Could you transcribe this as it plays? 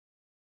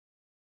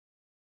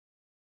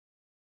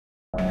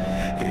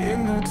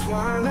In the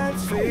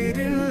twilight's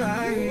fading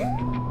light,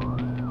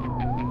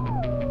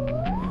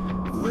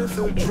 with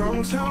a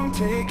drone sound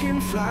taking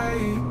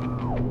flight,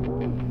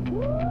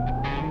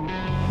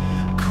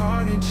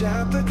 carnage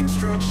at the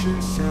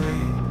construction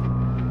site.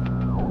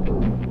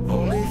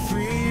 Only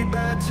 3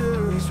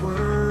 batteries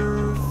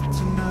worth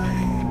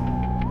tonight.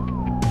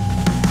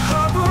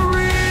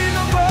 Hovering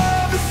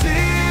above the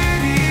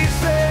city's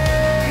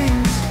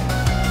veins,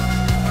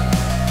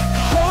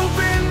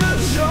 hoping the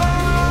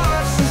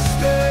charge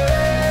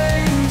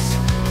sustains.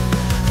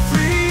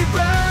 3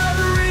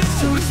 batteries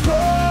to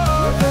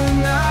explore the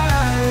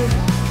night,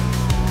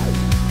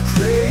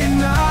 praying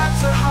not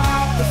to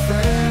hop the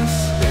fence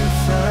in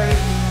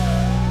fright.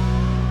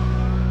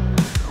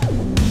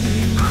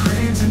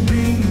 Cranes and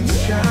beams,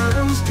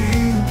 shadows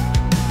deep,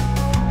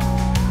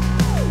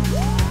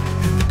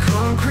 in the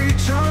concrete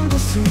jungle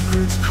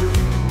secrets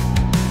creep.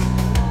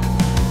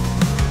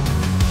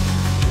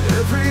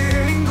 Every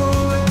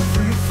angle,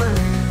 every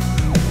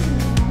frame,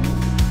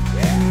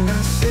 in the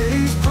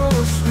city's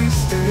pulse we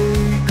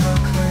stake our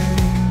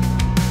claim.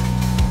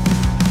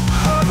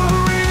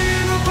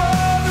 Hovering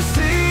above the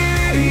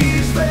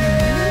city's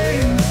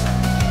veins,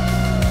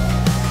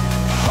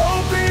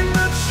 hoping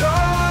the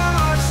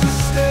charge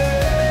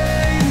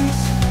sustains.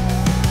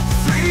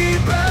 3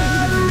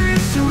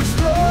 batteries to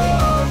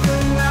explore the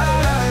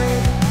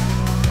night,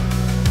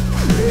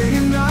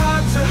 praying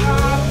not to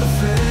hop the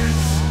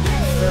fence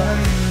in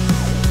fright.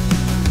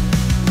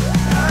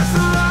 As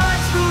the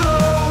lights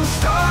below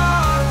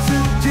start to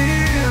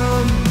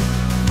dim,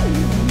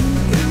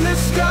 in the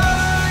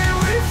sky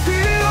we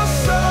feel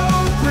so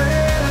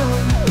grim.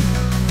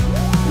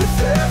 With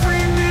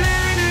every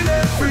minute,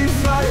 every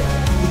flight,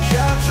 we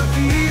capture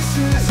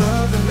pieces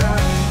of the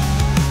night.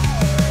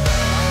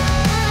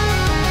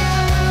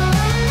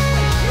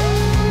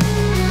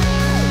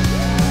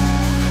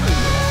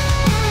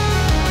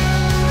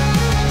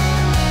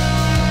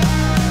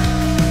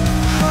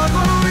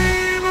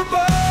 Hovering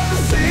above the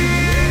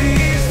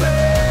city's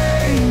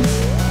veins,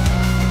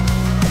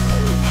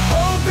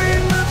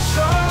 hoping the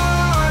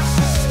charge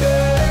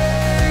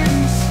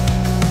sustains.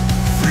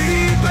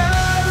 3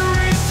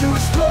 batteries to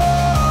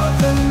explore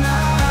the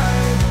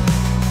night,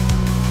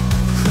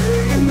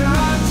 praying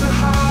not to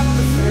hop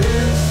the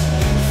fence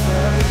in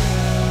fright.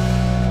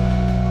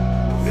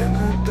 In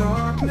the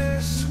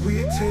darkness we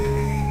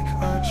take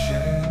our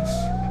chance.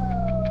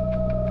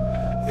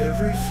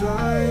 Every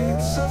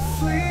flight's a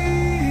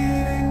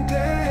fleeting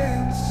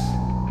dance.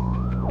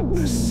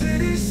 The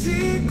city's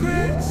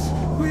secrets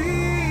we